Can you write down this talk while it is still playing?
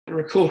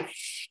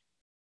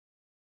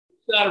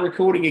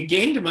recording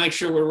again to make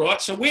sure we're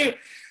right. So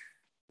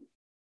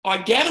I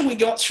gather we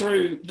got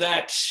through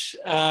that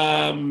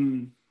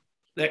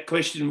that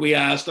question we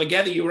asked. I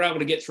gather you were able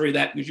to get through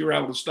that because you were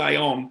able to stay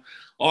on.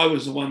 I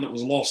was the one that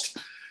was lost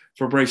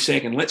for a brief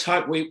second. Let's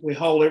hope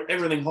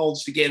everything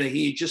holds together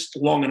here just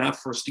long enough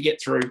for us to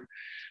get through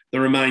the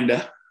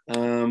remainder.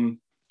 I'm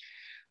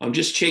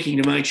just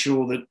checking to make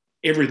sure that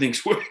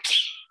everything's working.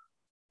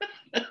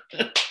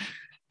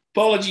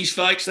 Apologies,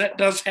 folks. That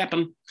does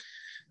happen.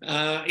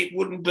 It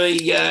wouldn't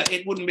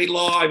be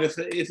live if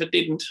it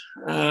didn't.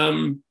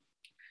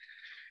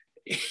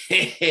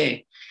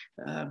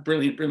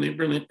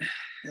 Brilliant.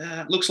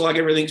 Looks like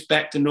everything's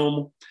back to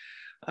normal.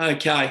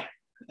 Okay.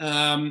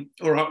 All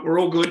right, we're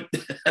all good.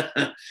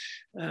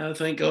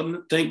 Thank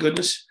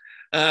goodness.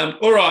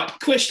 All right,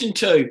 question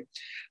 2.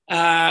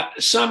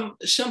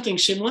 Something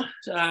similar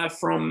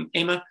from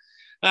Emma.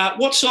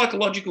 What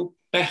psychological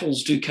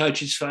battles do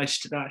coaches face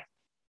today?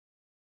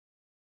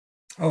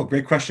 Oh,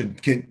 great question.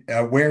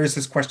 Where is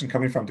this question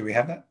coming from? Do we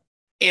have that?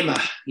 Emma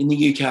in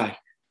the UK.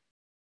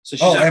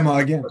 So Emma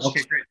again.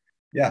 Okay, great.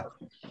 Yeah.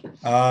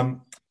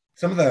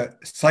 Some of the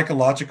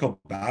psychological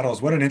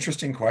battles. What an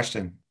interesting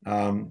question.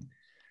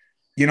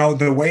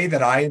 The way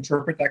that I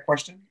interpret that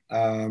question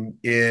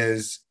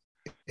is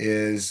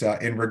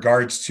in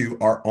regards to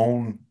our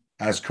own,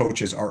 as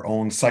coaches, our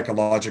own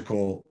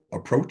psychological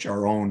approach,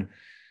 our own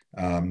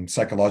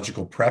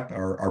psychological prep,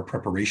 our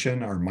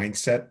preparation, our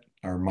mindset,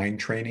 our mind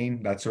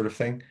training, that sort of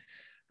thing.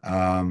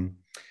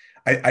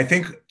 I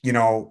think,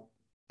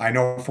 I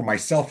know for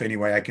myself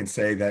anyway, I can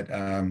say that,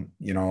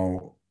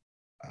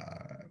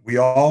 we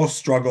all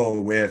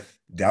struggle with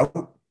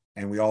doubt,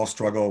 and we all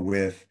struggle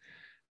with,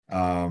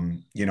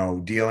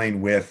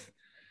 dealing with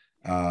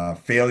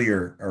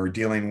failure or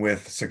dealing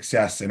with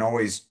success, and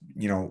always,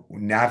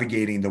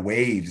 navigating the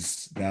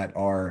waves that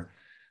are,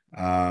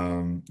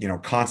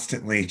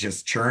 constantly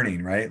just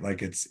churning, right?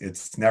 Like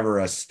it's never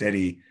a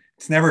steady,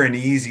 it's never an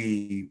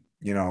easy,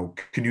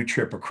 canoe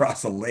trip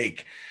across a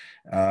lake.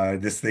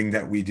 This thing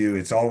that we do,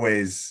 it's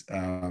always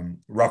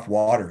rough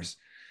waters.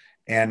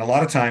 And a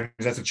lot of times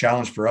that's a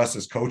challenge for us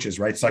as coaches,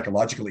 right?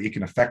 Psychologically, it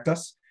can affect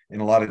us in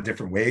a lot of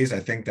different ways. I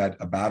think that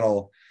a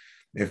battle,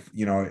 if,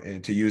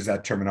 to use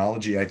that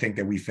terminology, I think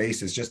that we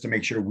face is just to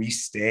make sure we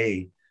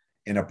stay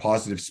in a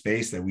positive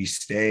space, that we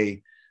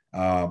stay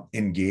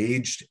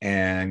engaged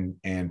and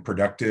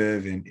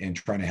productive in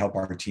trying to help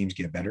our teams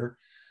get better.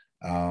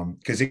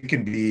 Because it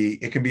can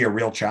be a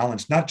real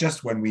challenge, not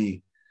just when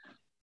we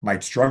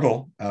might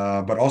struggle,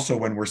 but also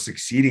when we're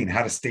succeeding,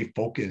 how to stay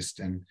focused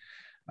and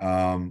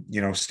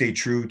stay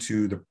true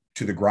to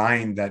the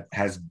grind that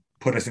has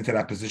put us into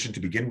that position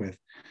to begin with.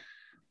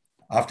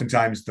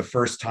 Oftentimes, the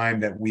first time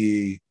that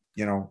we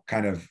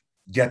kind of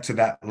get to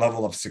that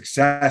level of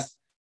success,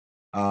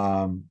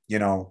 I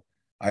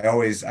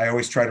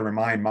always try to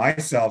remind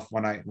myself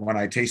when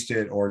I taste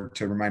it, or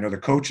to remind other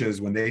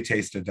coaches when they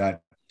taste it, that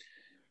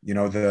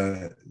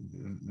the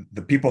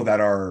people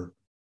that are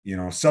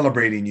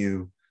celebrating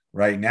you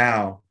right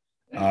now,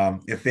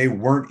 if they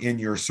weren't in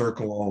your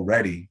circle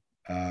already,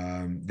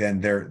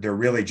 then they're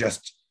really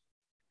just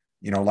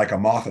like a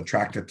moth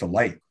attracted to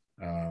light,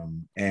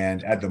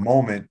 and at the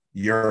moment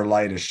your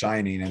light is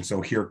shining, and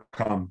so here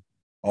come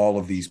all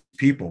of these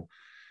people,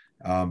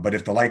 but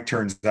if the light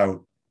turns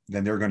out,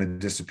 then they're going to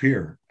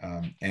disappear,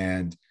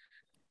 and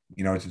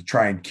to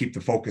try and keep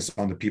the focus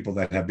on the people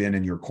that have been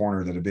in your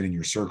corner, that have been in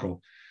your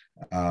circle,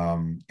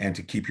 and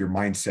to keep your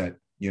mindset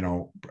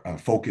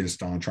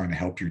focused on trying to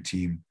help your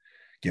team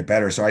get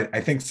better. So I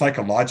think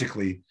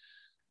psychologically,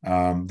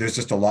 there's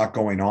just a lot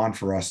going on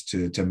for us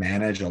to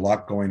manage, a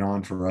lot going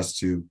on for us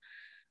to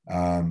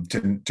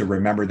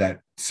remember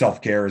that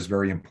self-care is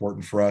very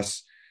important for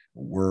us.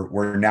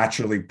 We're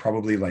naturally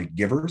probably like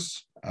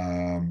givers,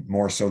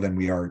 more so than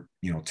we are,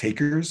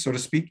 takers, so to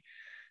speak.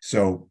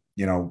 So,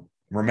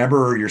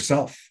 remember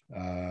yourself,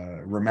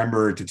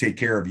 remember to take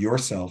care of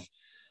yourself,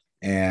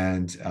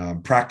 and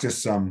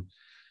practice some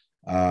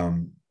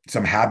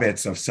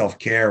habits of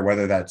self-care,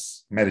 whether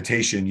that's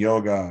meditation,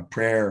 yoga,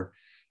 prayer,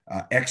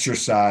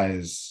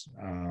 exercise,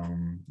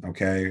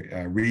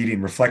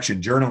 reading,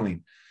 reflection,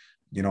 journaling,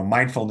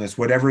 mindfulness,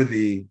 whatever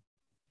the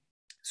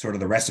sort of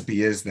the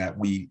recipe is that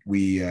we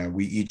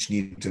each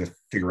need to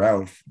figure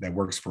out that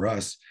works for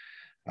us.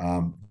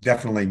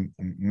 Definitely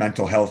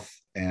mental health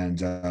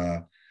and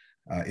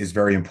is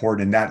very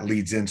important, and that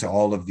leads into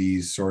all of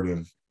these sort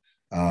of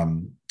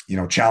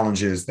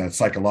challenges that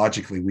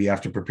psychologically we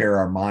have to prepare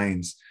our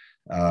minds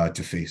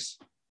to face.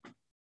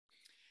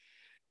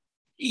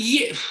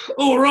 Yeah.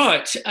 All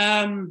right.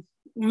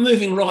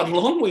 Moving right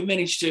along, we've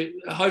managed to.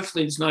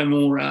 Hopefully, there's no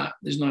more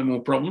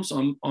problems.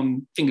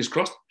 I'm fingers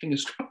crossed.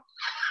 Fingers crossed.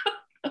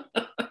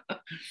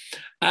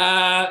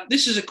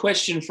 This is a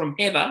question from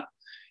Heather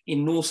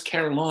in North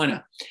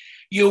Carolina.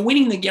 You're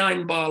winning the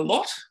game by a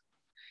lot.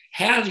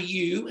 How do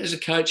you, as a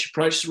coach,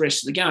 approach the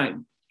rest of the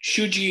game?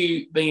 Should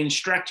you be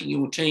instructing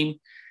your team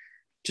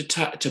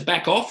to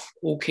back off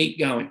or keep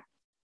going?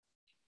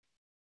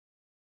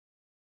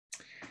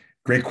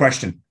 Great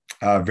question.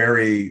 a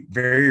very,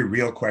 very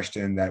real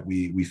question that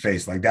we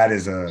face. Like that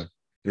is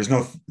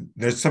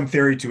there's some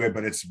theory to it,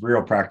 but it's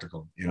real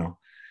practical, you know?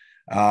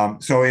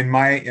 So in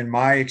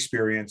my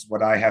experience,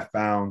 what I have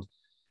found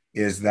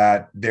is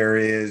that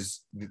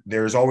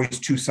there's always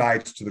two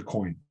sides to the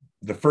coin.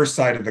 The first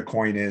side of the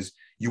coin is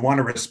you want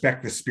to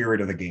respect the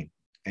spirit of the game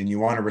and you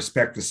want to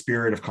respect the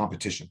spirit of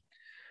competition.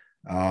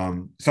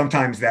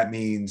 Sometimes that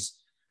means,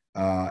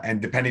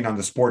 and depending on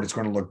the sport, it's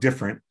going to look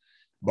different,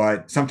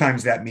 but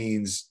sometimes that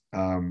means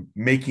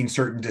making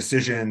certain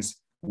decisions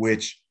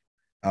which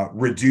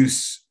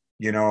reduce,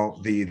 you know,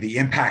 the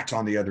impact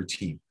on the other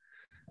team.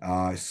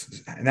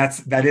 And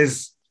that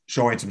is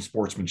showing some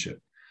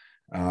sportsmanship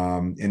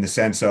in the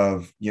sense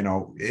of, you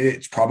know,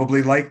 it's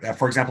probably like that.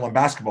 For example, in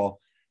basketball,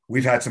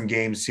 we've had some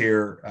games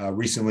here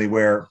recently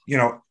where, you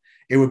know,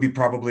 it would be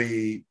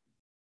probably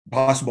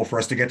possible for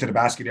us to get to the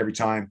basket every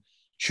time,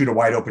 shoot a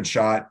wide open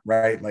shot,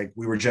 right? Like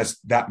we were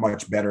just that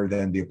much better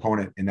than the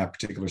opponent in that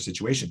particular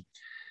situation.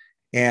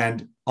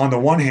 And on the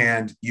one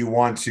hand, you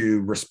want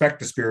to respect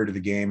the spirit of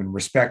the game and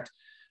respect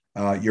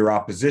your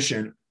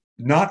opposition,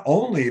 not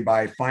only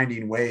by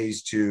finding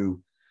ways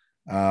to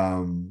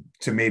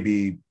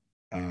maybe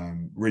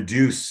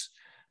reduce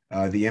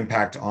the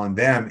impact on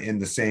them in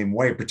the same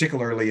way,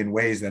 particularly in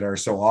ways that are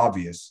so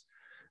obvious.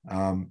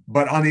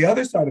 But on the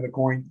other side of the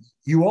coin,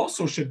 you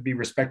also should be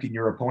respecting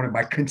your opponent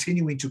by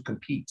continuing to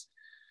compete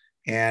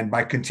and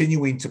by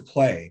continuing to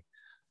play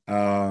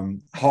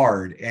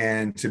hard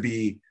and to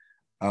be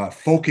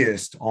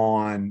focused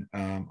on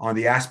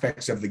the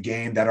aspects of the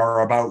game that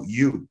are about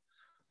you,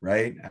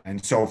 right?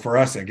 And so for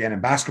us, again,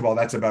 in basketball,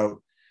 that's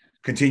about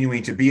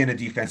continuing to be in a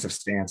defensive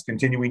stance,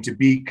 continuing to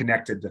be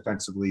connected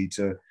defensively,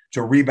 to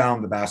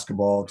rebound the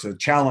basketball, to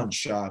challenge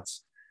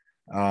shots,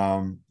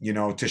 you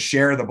know, to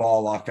share the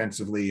ball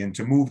offensively and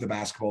to move the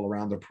basketball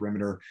around the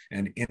perimeter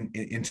and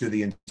into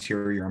the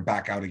interior and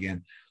back out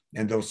again,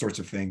 and those sorts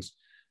of things.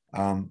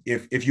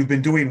 If you've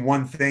been doing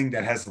one thing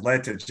that has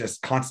led to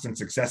just constant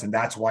success and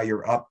that's why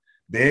you're up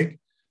big,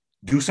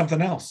 do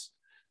something else.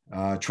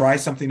 Try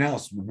something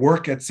else,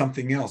 work at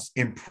something else,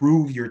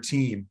 improve your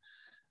team.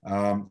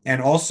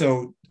 And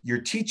also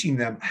you're teaching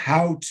them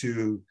how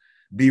to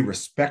be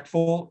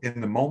respectful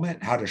in the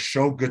moment, how to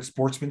show good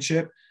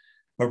sportsmanship.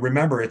 But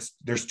remember,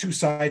 there's two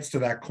sides to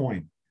that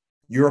coin.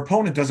 Your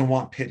opponent doesn't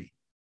want pity.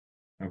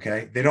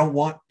 Okay. They don't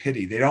want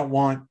pity. They don't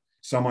want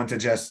someone to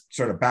just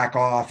sort of back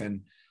off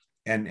and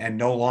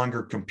no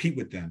longer compete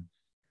with them.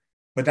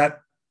 But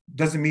that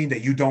doesn't mean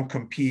that you don't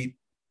compete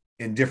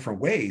in different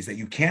ways, that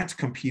you can't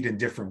compete in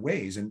different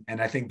ways. And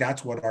I think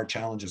that's what our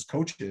challenge as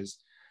coaches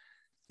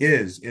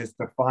is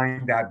to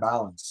find that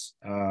balance,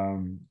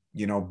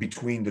 you know,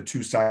 between the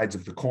two sides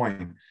of the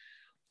coin.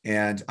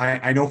 And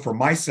I know for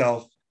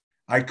myself,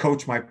 I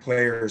coach my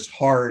players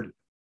hard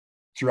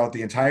throughout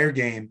the entire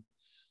game.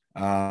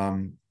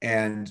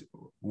 And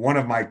one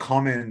of my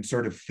common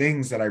sort of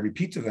things that I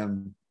repeat to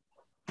them,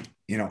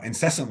 you know,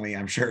 incessantly,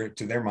 I'm sure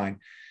to their mind,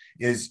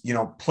 is, you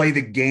know, play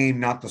the game,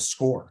 not the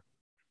score,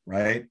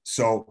 right?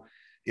 So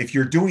if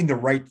you're doing the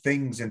right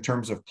things in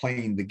terms of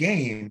playing the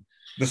game,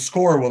 the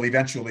score will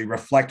eventually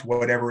reflect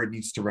whatever it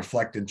needs to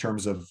reflect in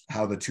terms of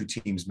how the two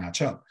teams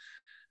match up.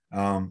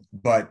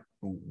 But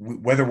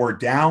whether we're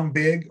down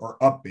big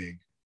or up big,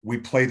 we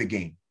play the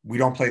game. We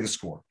don't play the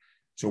score.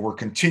 So we're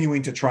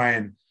continuing to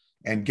try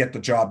and get the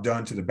job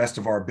done to the best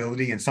of our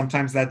ability. And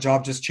sometimes that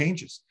job just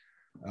changes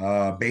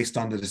based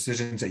on the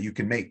decisions that you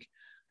can make,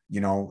 you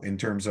know, in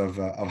terms of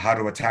how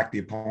to attack the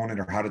opponent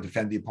or how to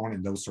defend the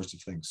opponent, those sorts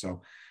of things.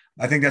 So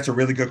I think that's a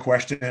really good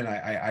question.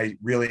 I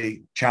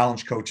really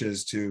challenge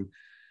coaches to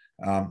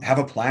have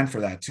a plan for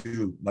that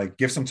too. Like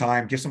give some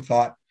time, give some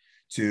thought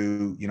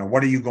to, you know,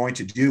 what are you going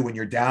to do when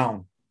you're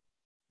down?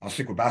 I'll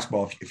stick with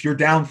basketball. If you're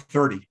down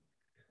 30,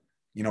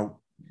 you know,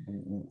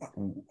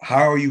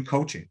 how are you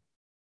coaching?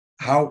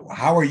 How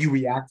are you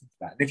reacting to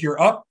that? And if you're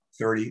up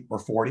 30 or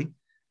 40,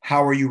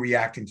 how are you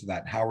reacting to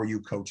that? How are you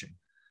coaching?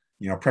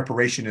 You know,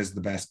 preparation is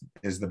the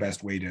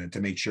best way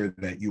to make sure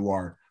that you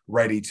are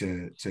ready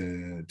to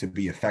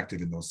be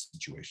effective in those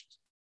situations.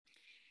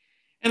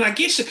 And I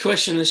guess the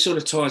question that sort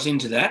of ties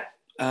into that,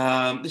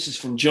 this is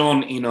from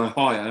John in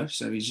Ohio,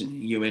 so he's in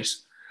the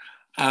US.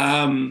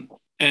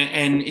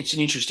 And it's an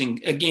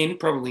interesting, again,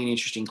 probably an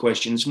interesting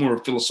question. It's more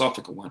a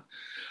philosophical one.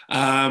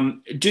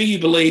 Do you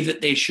believe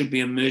that there should be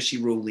a mercy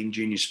rule in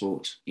junior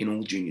sports, in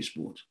all junior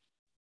sports?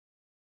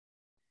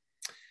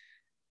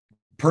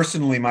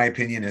 Personally, my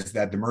opinion is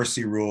that the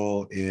mercy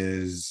rule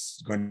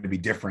is going to be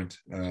different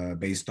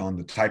based on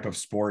the type of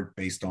sport,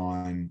 based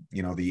on,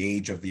 you know, the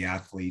age of the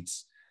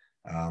athletes.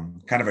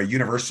 Kind of a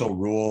universal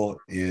rule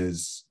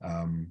is,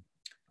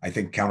 I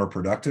think,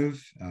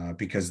 counterproductive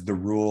because the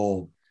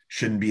rule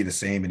shouldn't be the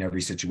same in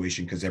every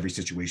situation because every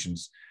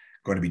situation's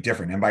going to be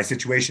different. And by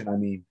situation, I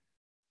mean,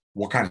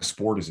 what kind of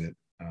sport is it?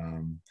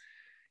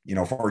 You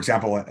know, for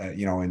example,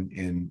 you know,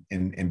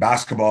 in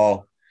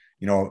basketball,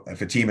 you know,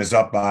 if a team is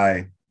up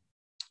by,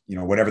 you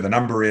know, whatever the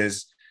number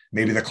is,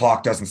 maybe the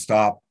clock doesn't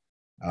stop.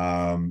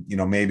 You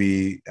know,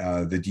 maybe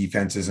the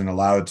defense isn't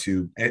allowed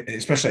to,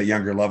 especially at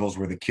younger levels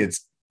where the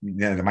kids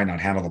they might not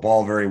handle the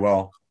ball very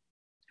well.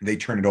 They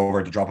turn it over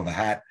at the drop of a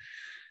hat.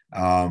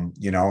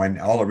 And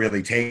all it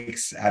really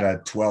takes at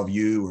a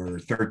 12U or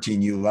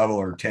 13U level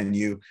or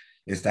 10U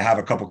is to have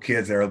a couple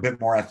kids that are a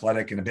bit more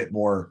athletic and a bit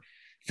more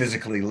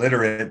physically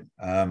literate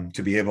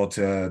to be able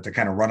to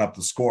kind of run up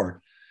the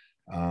score.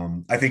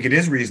 I think it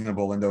is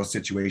reasonable in those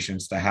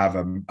situations to have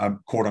a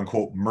quote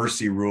unquote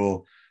mercy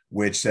rule,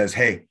 which says,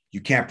 hey,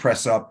 you can't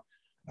press up.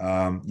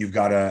 You've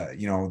got to,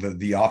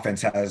 the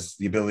offense has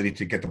the ability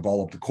to get the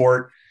ball up the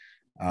court.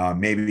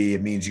 Maybe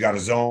it means you got a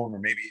zone, or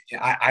maybe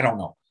I don't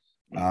know.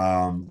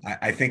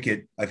 I think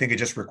it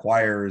just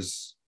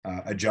requires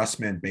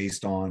adjustment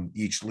based on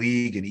each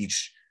league and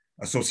each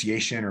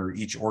association or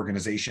each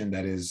organization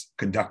that is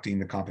conducting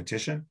the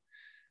competition.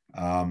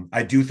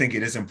 I do think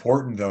it is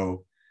important,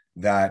 though,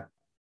 that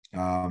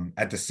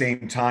at the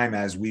same time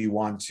as we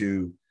want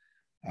to,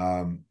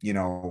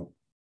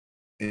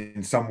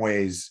 in some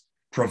ways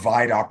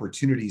provide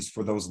opportunities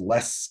for those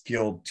less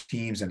skilled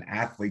teams and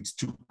athletes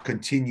to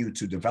continue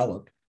to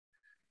develop,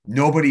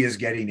 nobody is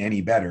getting any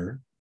better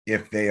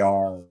if they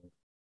are,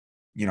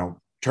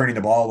 turning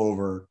the ball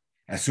over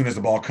as soon as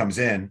the ball comes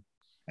in,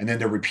 and then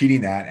they're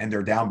repeating that and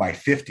they're down by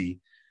 50.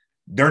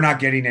 They're not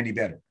getting any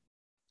better.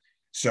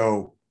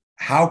 So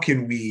how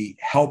can we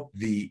help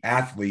the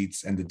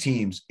athletes and the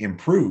teams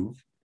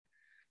improve?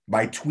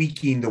 By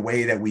tweaking the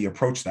way that we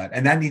approach that.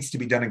 And that needs to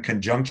be done in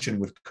conjunction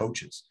with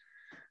coaches,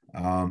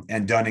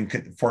 and done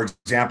for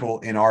example,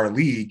 in our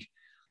league,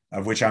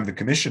 of which I'm the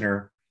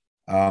commissioner,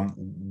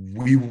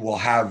 we will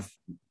have,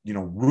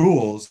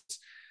 rules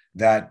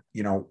that,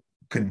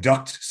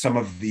 conduct some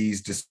of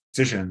these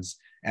decisions,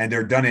 and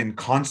they're done in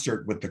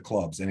concert with the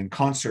clubs and in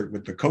concert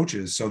with the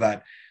coaches, so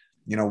that,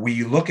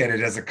 we look at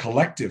it as a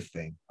collective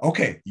thing.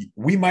 Okay,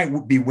 we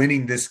might be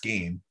winning this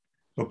game,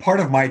 but part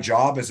of my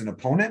job as an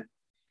opponent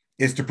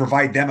is to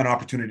provide them an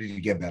opportunity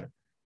to get better.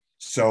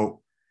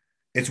 So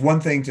it's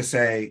one thing to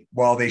say,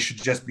 well, they should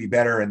just be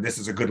better and this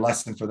is a good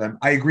lesson for them.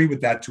 I agree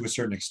with that to a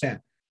certain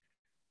extent.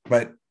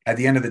 But at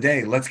the end of the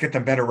day, let's get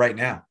them better right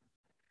now,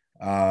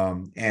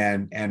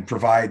 and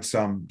provide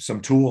some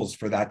tools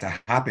for that to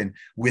happen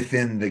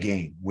within the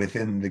game.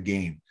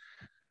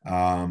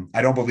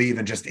 I don't believe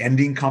in just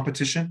ending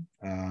competition.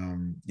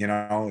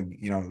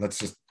 Let's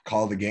just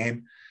call the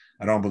game.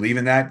 I don't believe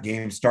in that.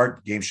 Games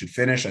start, games should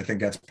finish. I think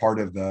that's part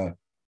of the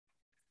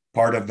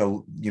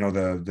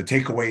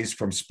takeaways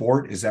from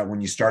sport is that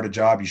when you start a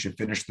job, you should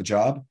finish the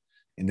job.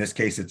 In this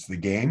case, it's the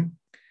game.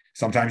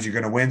 Sometimes you're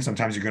going to win.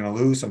 Sometimes you're going to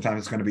lose. Sometimes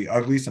it's going to be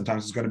ugly.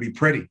 Sometimes it's going to be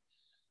pretty.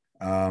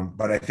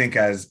 But I think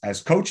as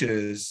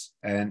coaches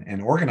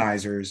and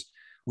organizers,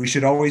 we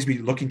should always be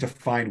looking to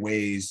find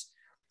ways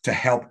to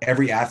help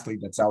every athlete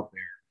that's out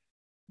there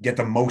get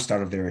the most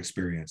out of their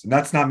experience. And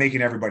that's not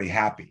making everybody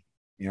happy.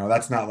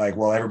 That's not like,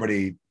 well,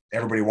 everybody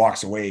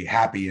walks away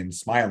happy and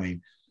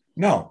smiling.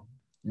 No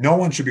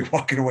one should be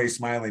walking away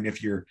smiling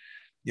if you're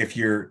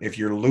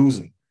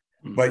losing,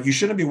 but you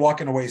shouldn't be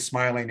walking away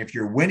smiling if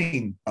you're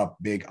winning up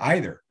big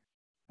either.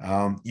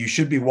 You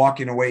should be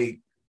walking away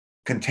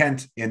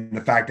content in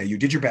the fact that you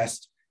did your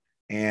best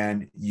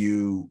and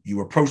you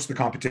approached the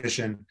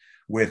competition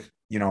with,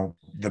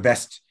 the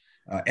best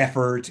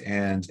effort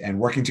and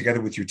working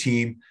together with your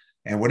team,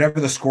 and whatever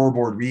the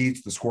scoreboard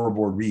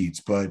reads,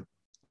 but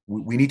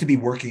we need to be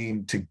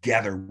working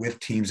together with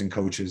teams and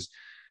coaches,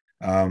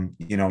 in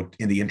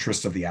the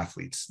interest of the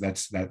athletes.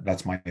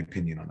 That's my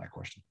opinion on that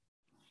question.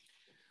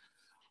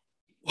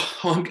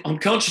 I'm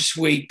conscious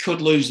we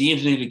could lose the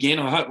internet again.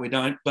 I hope we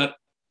don't, but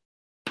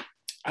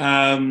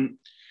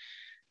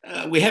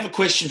we have a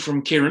question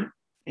from Kieran,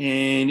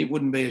 and it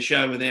wouldn't be a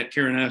show without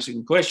Kieran asking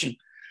a question.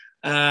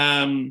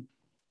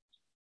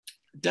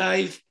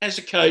 Dave, as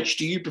a coach,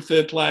 do you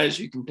prefer players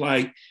who can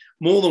play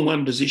more than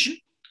one position,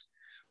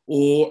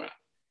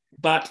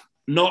 but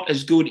not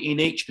as good in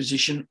each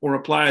position, or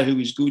a player who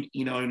is good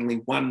in only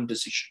one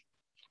position?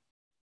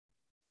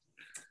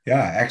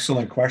 Yeah,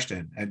 excellent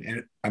question.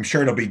 And I'm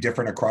sure it'll be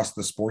different across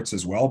the sports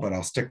as well, but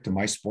I'll stick to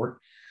my sport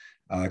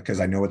because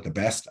I know it the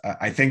best.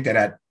 I think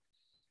that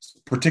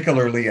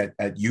particularly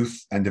at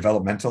youth and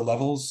developmental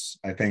levels,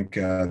 I think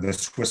the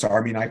Swiss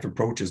Army knife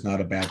approach is not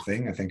a bad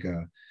thing. I think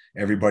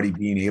everybody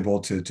being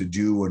able to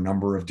do a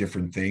number of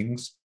different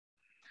things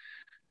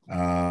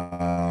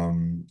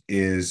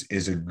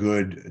is a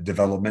good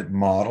development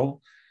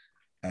model.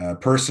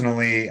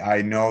 Personally,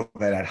 I know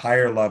that at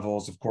higher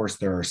levels, of course,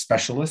 there are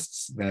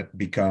specialists that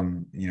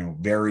become,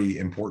 very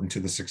important to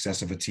the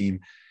success of a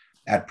team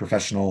at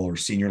professional or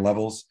senior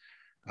levels.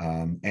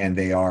 And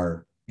they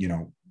are,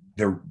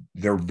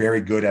 they're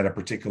very good at a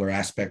particular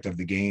aspect of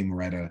the game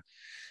or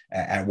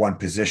at one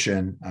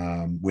position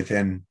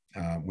within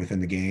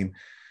the game.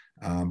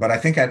 But I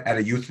think at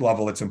a youth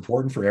level, it's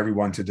important for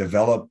everyone to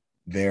develop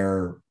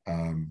their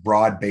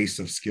broad base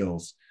of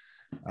skills.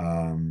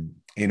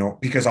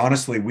 Because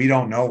honestly, we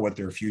don't know what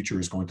their future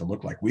is going to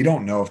look like. We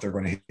don't know if they're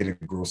going to hit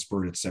a growth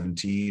spurt at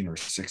 17 or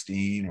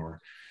 16 or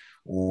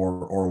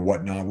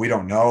whatnot. We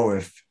don't know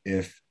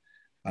if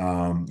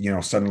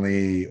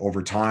Suddenly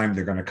over time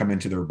they're going to come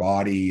into their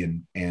body,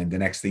 and the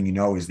next thing you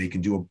know is they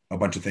can do a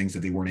bunch of things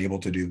that they weren't able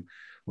to do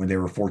when they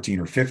were 14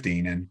 or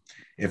 15. And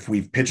if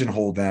we've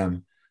pigeonholed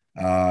them,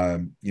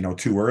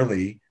 too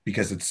early,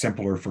 because it's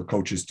simpler for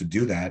coaches to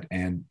do that,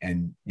 and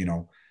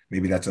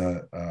maybe that's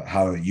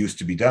how it used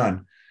to be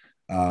done,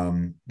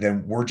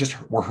 then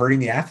we're hurting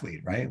the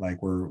athlete, right?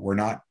 Like we're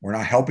not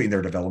helping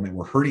their development,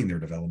 we're hurting their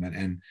development,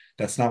 and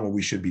that's not what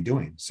we should be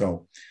doing.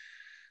 So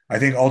I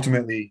think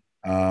ultimately,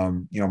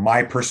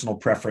 my personal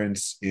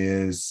preference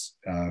is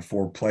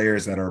for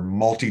players that are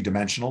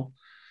multi-dimensional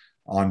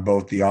on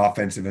both the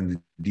offensive and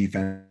the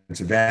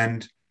defensive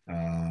end.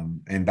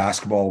 In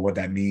basketball, what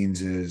that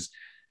means is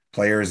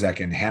players that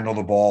can handle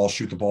the ball,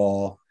 shoot the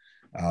ball,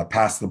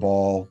 pass the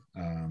ball.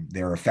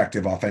 They're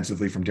effective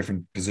offensively from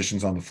different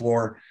positions on the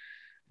floor.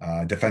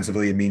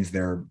 Defensively, it means they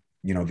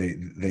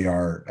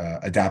are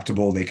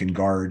adaptable. They can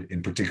guard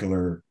in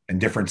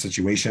different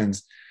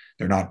situations.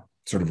 They're not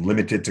sort of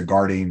limited to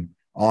guarding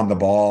on the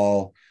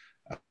ball,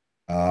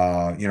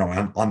 on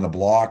the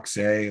block,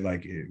 say.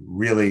 Like,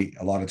 really,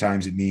 a lot of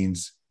times it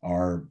means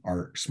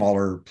our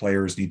smaller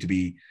players need to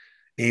be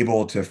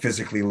able to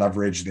physically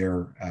leverage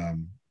their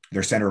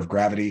center of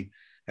gravity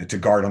to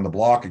guard on the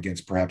block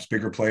against perhaps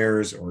bigger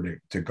players, or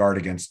to guard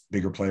against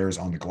bigger players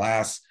on the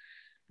glass.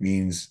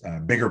 Means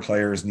bigger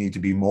players need to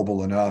be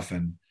mobile enough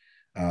and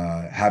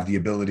have the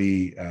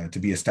ability to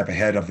be a step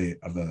ahead of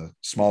the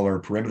smaller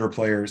perimeter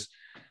players.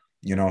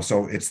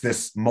 So it's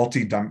this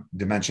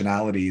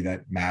multi-dimensionality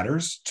that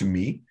matters to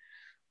me,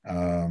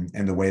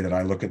 and the way that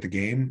I look at the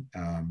game.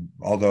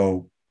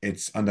 Although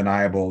it's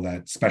undeniable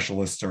that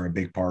specialists are a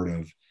big part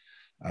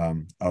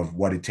of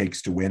what it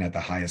takes to win at the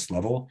highest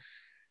level.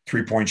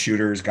 3-point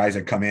shooters, guys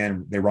that come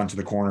in, they run to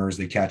the corners,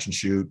 they catch and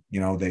shoot.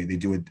 They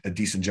do a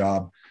decent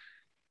job.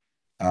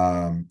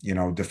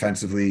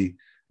 Defensively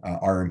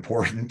are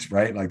important,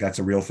 right? Like, that's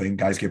a real thing.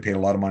 Guys get paid a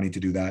lot of money to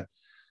do that.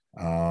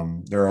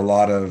 There are a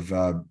lot of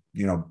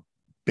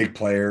big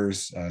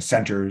players,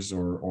 centers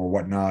or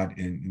whatnot,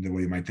 in the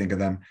way you might think of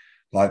them.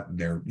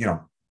 They're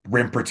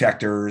rim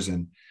protectors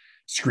and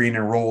screen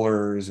and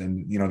rollers,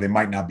 and they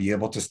might not be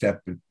able to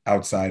step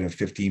outside of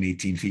 15,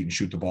 18 feet and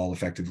shoot the ball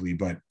effectively,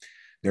 but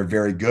they're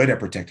very good at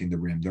protecting the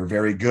rim. They're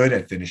very good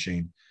at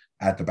finishing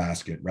at the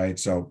basket, right?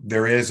 So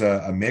there is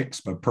a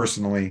mix, but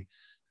personally,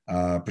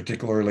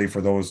 particularly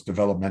for those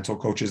developmental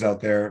coaches out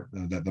there,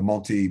 the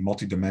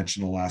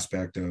multi-dimensional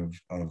aspect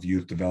of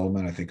youth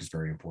development, I think, is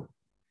very important.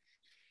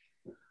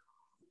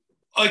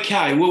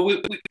 Okay,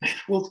 well,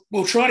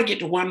 we'll try to get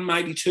to one,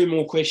 maybe two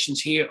more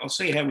questions here. I'll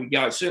see how we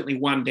go. Certainly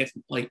one,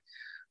 definitely.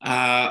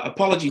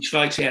 Apologies,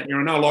 folks out there.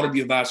 I know a lot of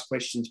you have asked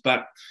questions,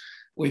 but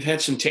we've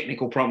had some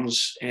technical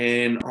problems,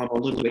 and I'm a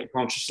little bit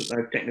conscious that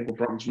those technical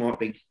problems might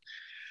be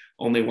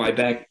on their way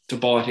back to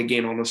bite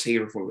again on us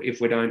here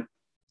if we don't,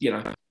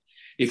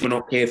 if we're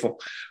not careful.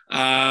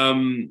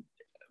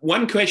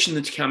 One question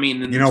that's come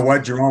in, and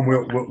what, Jerome,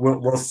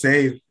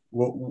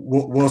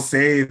 we'll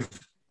save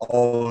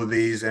all of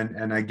these,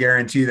 and I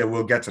guarantee that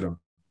we'll get to them.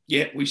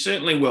 Yeah, we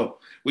certainly will.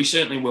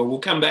 We'll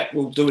come back.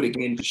 We'll do it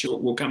again for sure.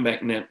 We'll come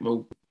back and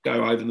we'll go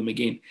over them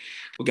again.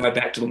 We'll go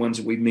back to the ones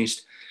that we've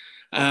missed.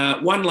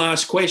 One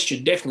last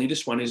question. Definitely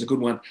this one is a good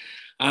one.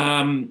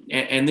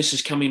 And this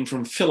has come in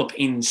from Philip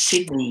in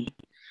Sydney.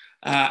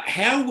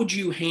 How would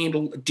you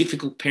handle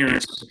difficult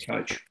parents as a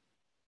coach?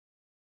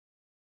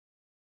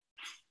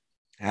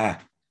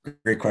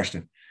 Great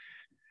question.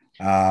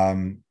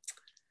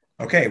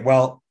 Okay,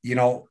 well,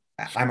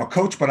 I'm a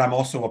coach, but I'm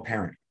also a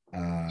parent,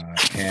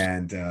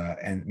 and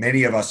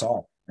many of us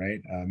are, right?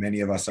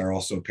 Many of us are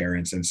also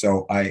parents, and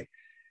so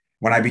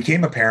when I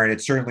became a parent,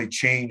 it certainly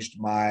changed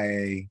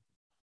my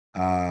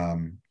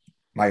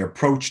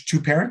approach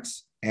to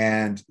parents,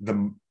 and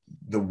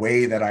the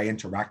way that I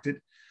interacted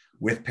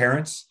with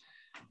parents,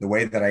 the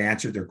way that I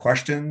answered their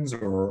questions,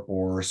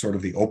 or sort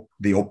of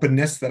the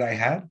openness that I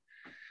had.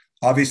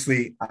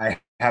 Obviously, I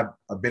have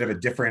a bit of a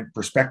different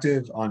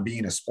perspective on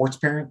being a sports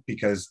parent,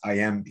 because I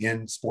am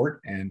in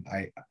sport and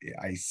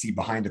I see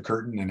behind the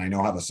curtain and I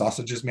know how the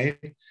sausage is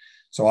made.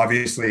 So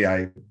obviously,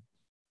 I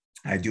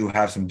do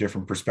have some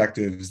different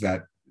perspectives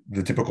that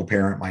the typical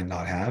parent might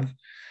not have.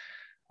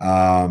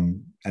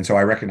 And so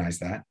I recognize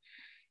that.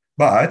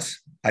 But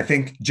I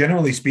think,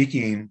 generally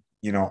speaking,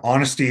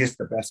 honesty is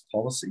the best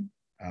policy.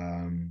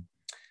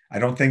 I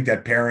don't think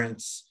that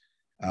parents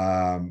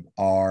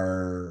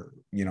are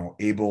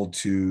able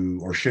to,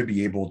 or should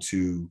be able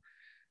to,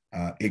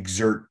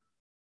 exert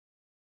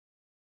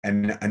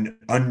an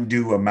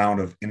undue amount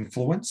of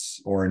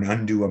influence or an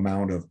undue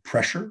amount of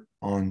pressure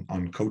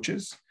on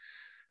coaches.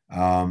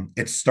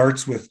 It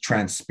starts with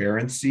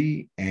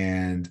transparency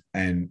and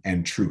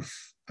truth,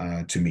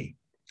 to me.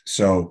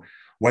 So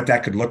what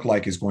that could look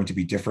like is going to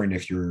be different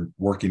if you're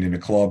working in a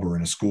club or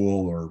in a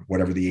school, or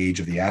whatever the age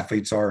of the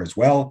athletes are as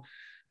well.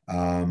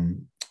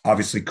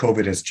 Obviously,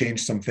 COVID has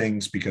changed some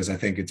things, because I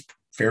think it's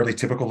fairly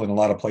typical in a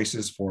lot of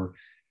places for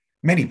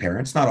many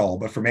parents, not all,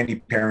 but for many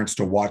parents,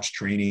 to watch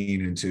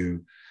training and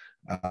to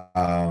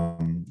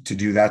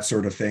do that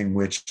sort of thing,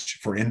 which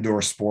for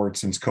indoor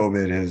sports, since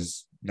COVID,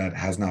 has that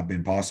has not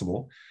been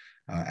possible,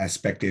 as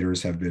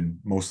spectators have been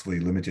mostly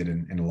limited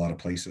in a lot of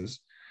places.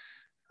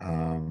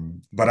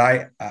 But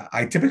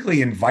I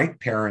typically invite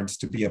parents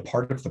to be a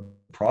part of the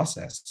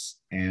process,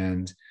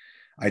 and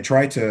I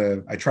try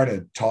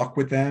to talk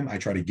with them. I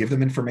try to give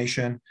them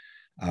information.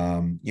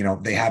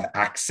 They have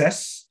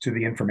access to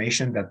the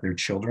information that their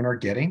children are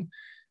getting.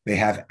 They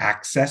have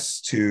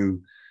access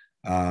to,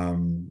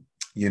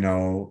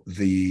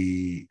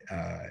 the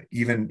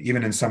even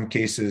in some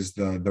cases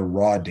the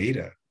raw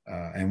data.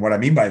 And what I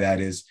mean by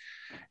that is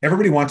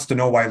everybody wants to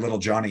know why little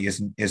Johnny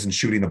isn't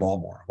shooting the ball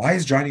more. Why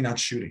is Johnny not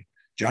shooting?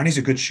 Johnny's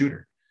a good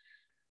shooter.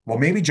 Well,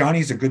 maybe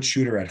Johnny's a good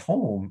shooter at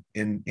home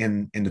in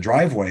the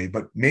driveway,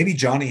 but maybe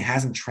Johnny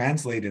hasn't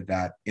translated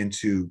that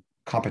into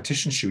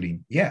competition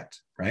shooting yet,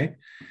 right?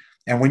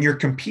 And when you're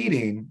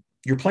competing,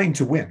 you're playing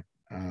to win,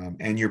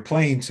 and you're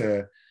playing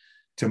to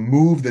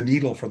move the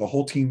needle for the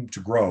whole team to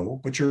grow.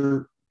 But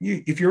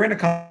if you're in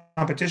a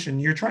competition,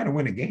 you're trying to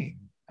win a game.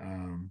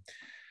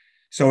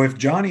 So if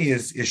Johnny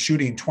is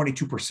shooting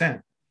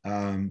 22%,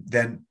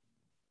 then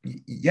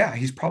yeah,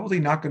 he's probably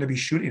not going to be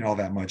shooting all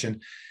that much.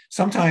 And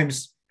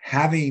sometimes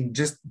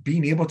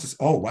being able to,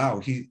 oh wow,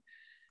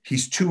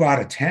 he's 2 out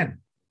of 10.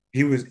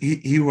 He was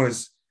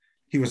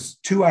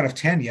 2 out of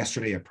 10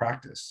 yesterday at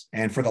practice,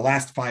 and for the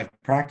last 5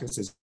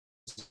 practices,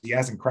 he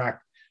hasn't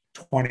cracked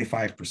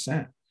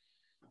 25%.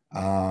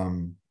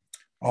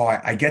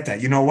 I get that.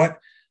 You know what?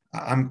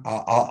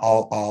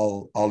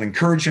 I'll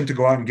encourage him to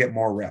go out and get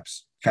more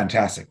reps.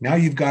 Fantastic. Now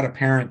you've got a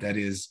parent that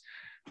is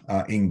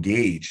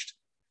engaged.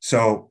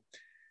 So,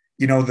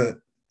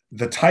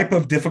 the type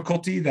of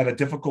difficulty that a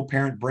difficult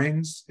parent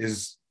brings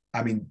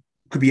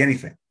could be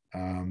anything.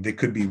 They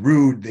could be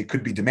rude. They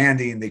could be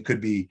demanding. They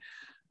could be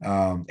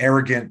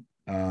arrogant,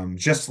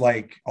 just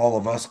like all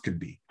of us could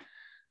be.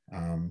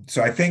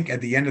 So I think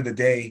at the end of the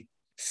day,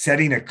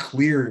 setting a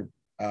clear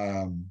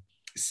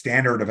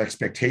standard of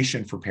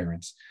expectation for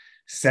parents,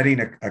 setting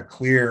a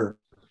clear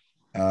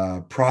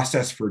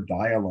process for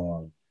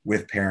dialogue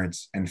with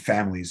parents and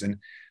families. And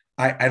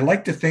I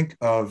like to think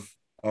of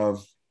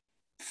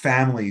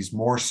families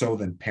more so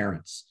than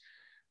parents,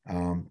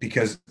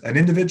 because an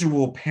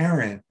individual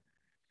parent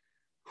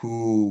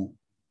who,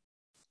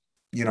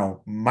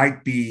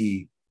 might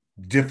be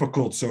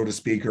difficult, so to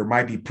speak, or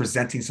might be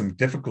presenting some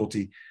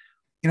difficulty,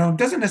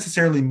 doesn't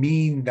necessarily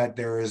mean that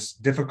there is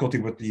difficulty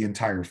with the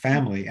entire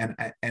family. And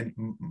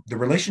the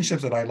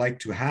relationships that I like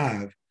to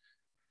have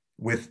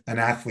with an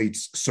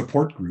athlete's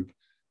support group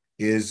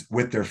is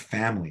with their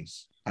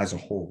families as a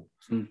whole.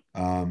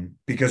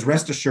 Because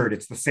rest assured,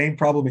 it's the same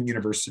problem in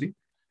university.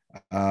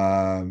 It's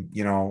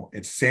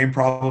the same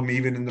problem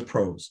even in the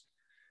pros,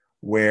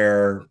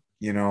 where,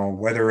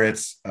 whether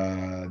it's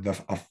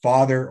a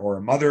father or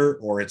a mother,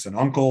 or it's an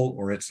uncle,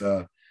 or it's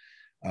a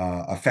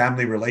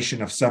family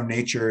relation of some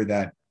nature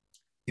that,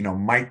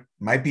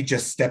 might be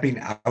just stepping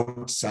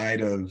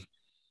outside of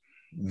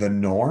the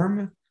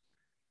norm.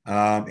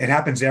 It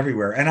happens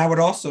everywhere. And I would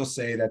also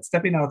say that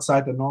stepping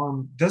outside the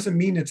norm doesn't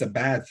mean it's a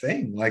bad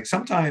thing. Like,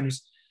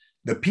 sometimes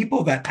the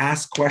people that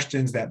ask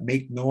questions that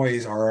make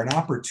noise are an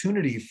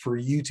opportunity for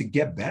you to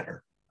get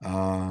better.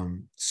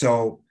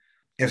 So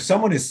if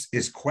someone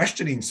is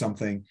questioning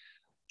something,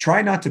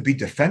 try not to be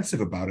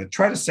defensive about it.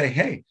 Try to say,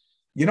 hey,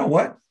 you know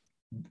what?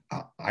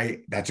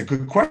 That's a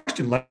good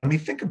question. Let me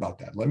think about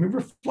that. Let me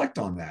reflect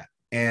on that.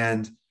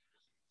 And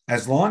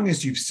as long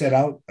as you've set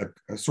out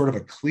a sort of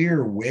a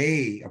clear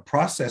way, a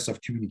process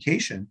of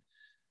communication,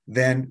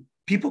 then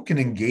people can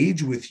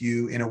engage with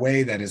you in a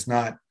way that is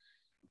not,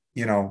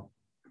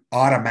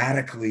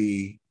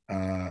 automatically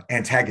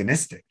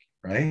antagonistic,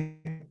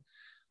 right?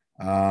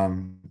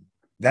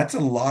 That's a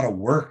lot of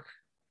work.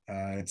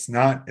 It's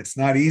not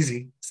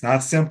easy. It's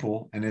not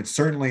simple. And it's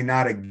certainly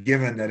not a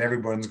given that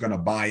everyone's going to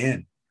buy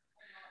in.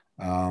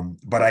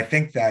 But I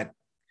think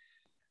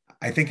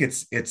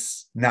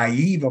it's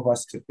naive of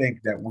us to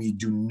think that we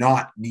do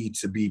not need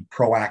to be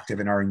proactive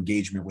in our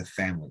engagement with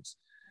families.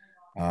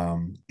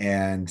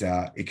 And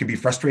it can be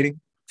frustrating,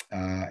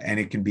 and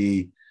it can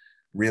be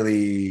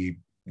really,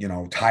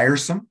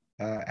 tiresome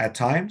at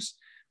times,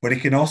 but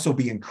it can also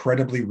be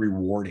incredibly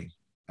rewarding.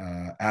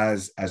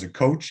 As a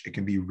coach, it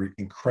can be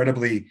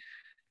incredibly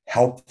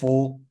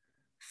helpful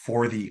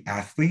for the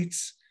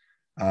athletes.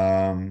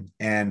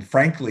 And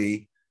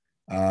frankly,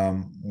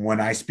 when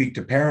I speak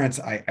to parents,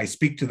 I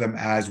speak to them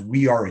as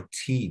we are a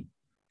team.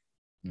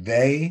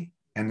 They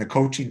and the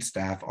coaching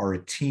staff are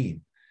a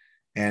team.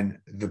 And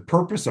the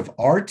purpose of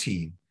our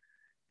team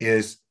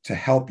is to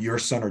help your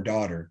son or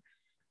daughter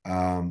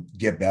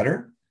get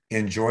better,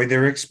 enjoy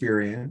their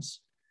experience,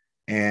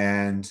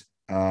 and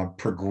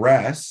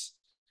progress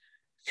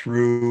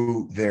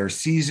through their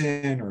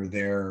season or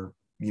their,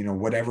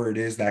 whatever it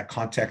is that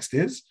context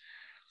is.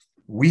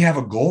 We have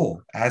a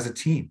goal as a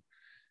team,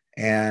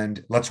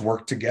 and let's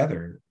work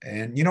together.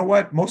 And you know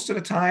what? Most of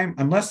the time,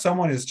 unless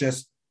someone is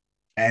just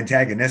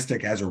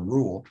antagonistic as a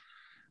rule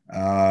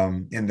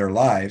in their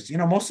lives,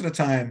 most of the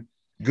time,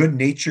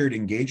 good-natured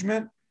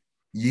engagement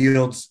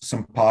yields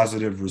some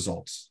positive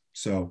results.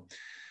 So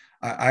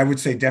I would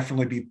say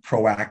definitely be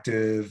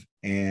proactive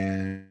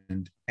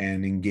and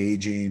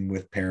engaging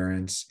with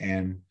parents,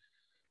 and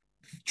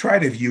try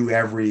to view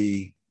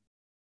every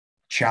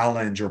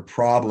challenge or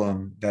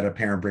problem that a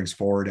parent brings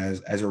forward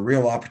as a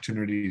real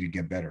opportunity to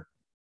get better.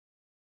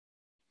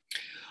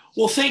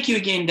 Well, thank you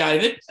again,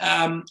 David.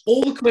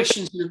 All the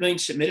questions that have been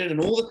submitted and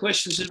all the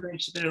questions that have been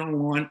submitted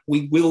online,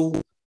 we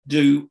will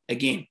do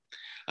again.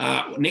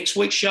 Next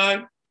week's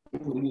show,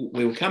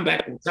 we will come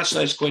back, we'll touch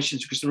those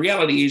questions, because the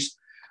reality is,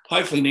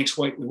 hopefully next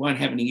week we won't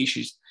have any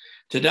issues.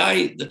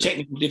 Today, the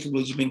technical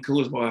difficulties have been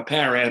caused by a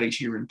power outage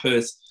here in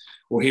Perth,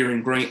 or here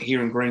in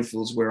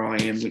Greenfields where I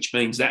am, which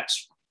means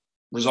that's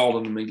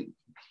resulted in me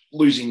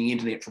losing the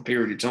internet for a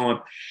period of time,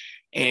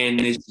 and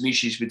there's some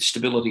issues with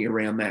stability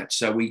around that.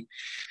 So we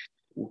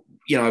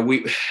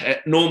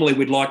normally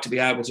we'd like to be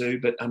able to,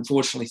 but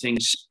unfortunately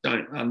things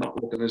are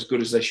not looking as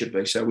good as they should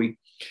be. So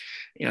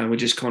we're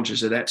just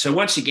conscious of that. So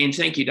once again,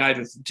 thank you,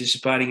 David, for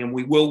participating, and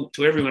we will,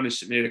 to everyone who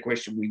submitted a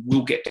question, we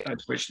will get to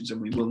those questions,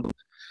 and we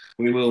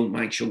will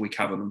make sure we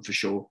cover them for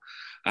sure.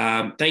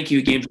 Thank you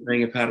again for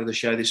being a part of the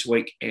show this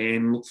week,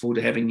 and look forward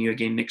to having you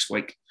again next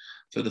week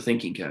for the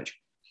Thinking Coach.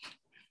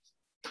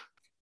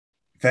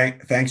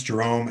 Thanks,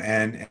 Jerome.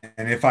 And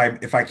if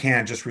I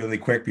can, just really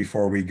quick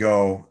before we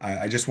go,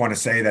 I just want to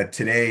say that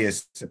today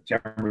is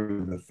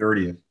September the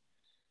 30th.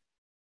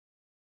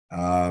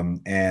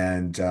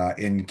 And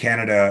in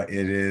Canada,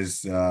 it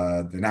is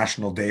the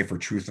National Day for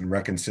Truth and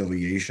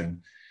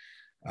Reconciliation,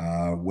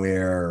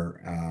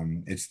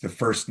 where it's the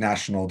first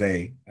national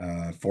day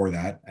for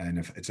that. And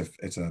if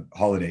it's a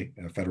holiday,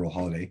 a federal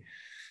holiday.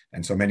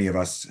 And so many of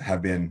us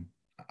have been,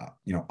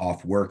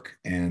 off work,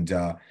 and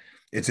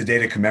it's a day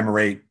to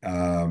commemorate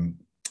the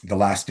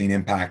lasting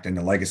impact and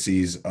the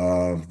legacies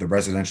of the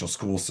residential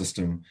school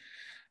system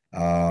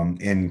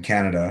in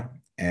Canada.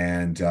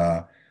 And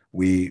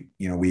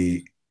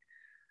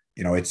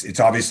it's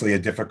obviously a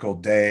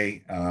difficult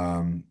day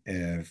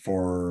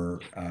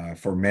for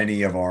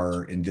many of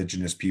our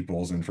Indigenous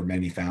peoples and for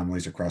many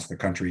families across the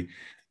country.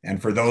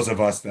 And for those of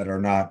us that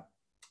are not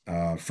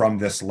from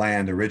this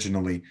land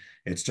originally,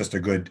 it's just a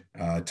good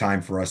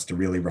time for us to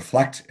really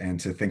reflect and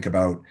to think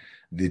about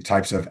the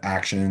types of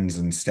actions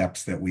and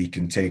steps that we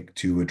can take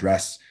to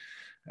address,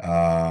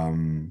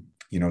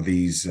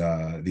 these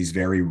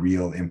very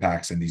real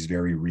impacts and these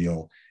very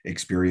real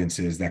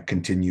experiences that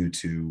continue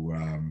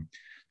to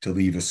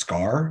leave a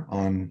scar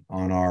on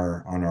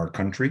our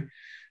country.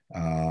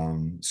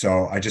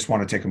 So I just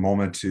want to take a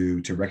moment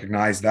to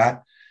recognize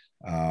that,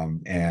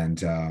 and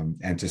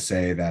to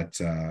say that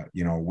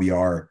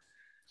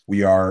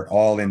we are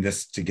all in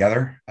this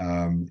together.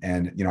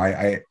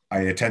 I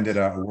attended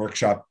a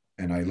workshop,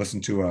 and I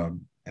listened to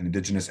an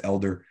Indigenous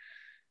elder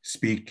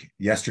speak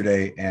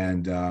yesterday,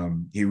 and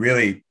he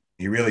really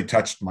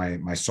touched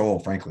my soul,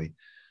 frankly,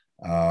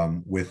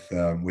 with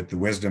the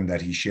wisdom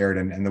that he shared.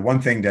 And the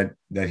one thing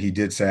that he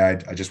did say,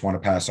 I just want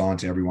to pass on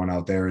to everyone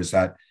out there, is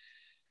that,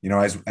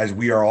 as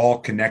we are all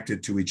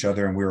connected to each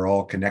other, and we're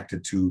all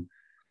connected to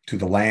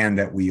the land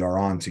that we are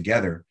on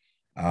together,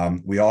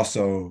 we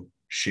also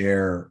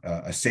share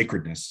a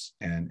sacredness,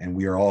 and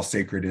we are all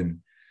sacred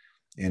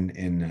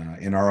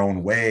in our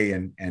own way,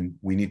 and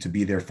we need to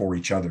be there for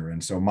each other.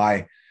 And so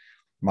my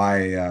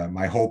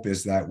hope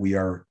is that we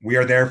are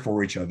there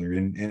for each other,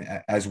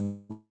 and as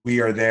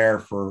we are there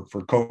for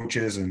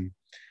coaches and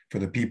for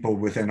the people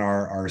within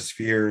our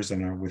spheres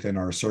and within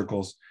our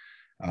circles.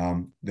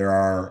 There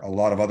are a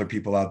lot of other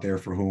people out there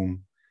for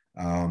whom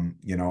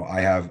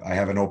I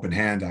have an open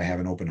hand, I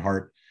have an open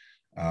heart,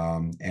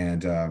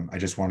 and I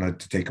just wanted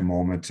to take a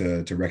moment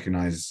to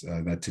recognize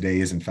that today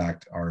is in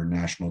fact our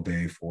National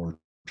Day for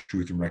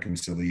Truth and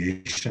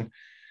Reconciliation,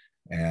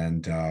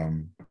 and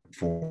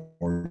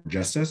for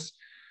justice.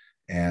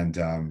 And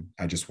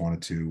I just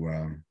wanted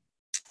to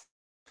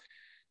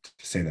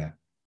say that.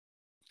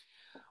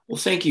 Well,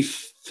 thank you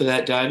for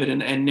that, David,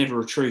 and never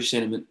a true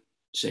sentiment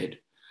said.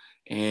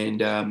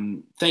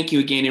 And thank you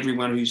again,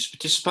 everyone who's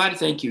participated.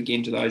 Thank you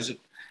again to those that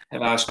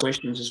have asked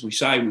questions. As we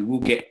say, we will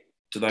get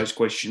to those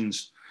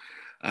questions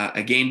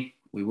again.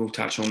 We will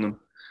touch on them.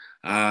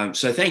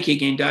 So thank you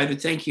again,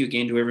 David. Thank you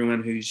again to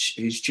everyone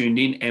who's tuned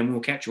in, and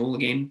we'll catch you all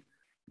again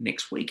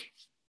next week.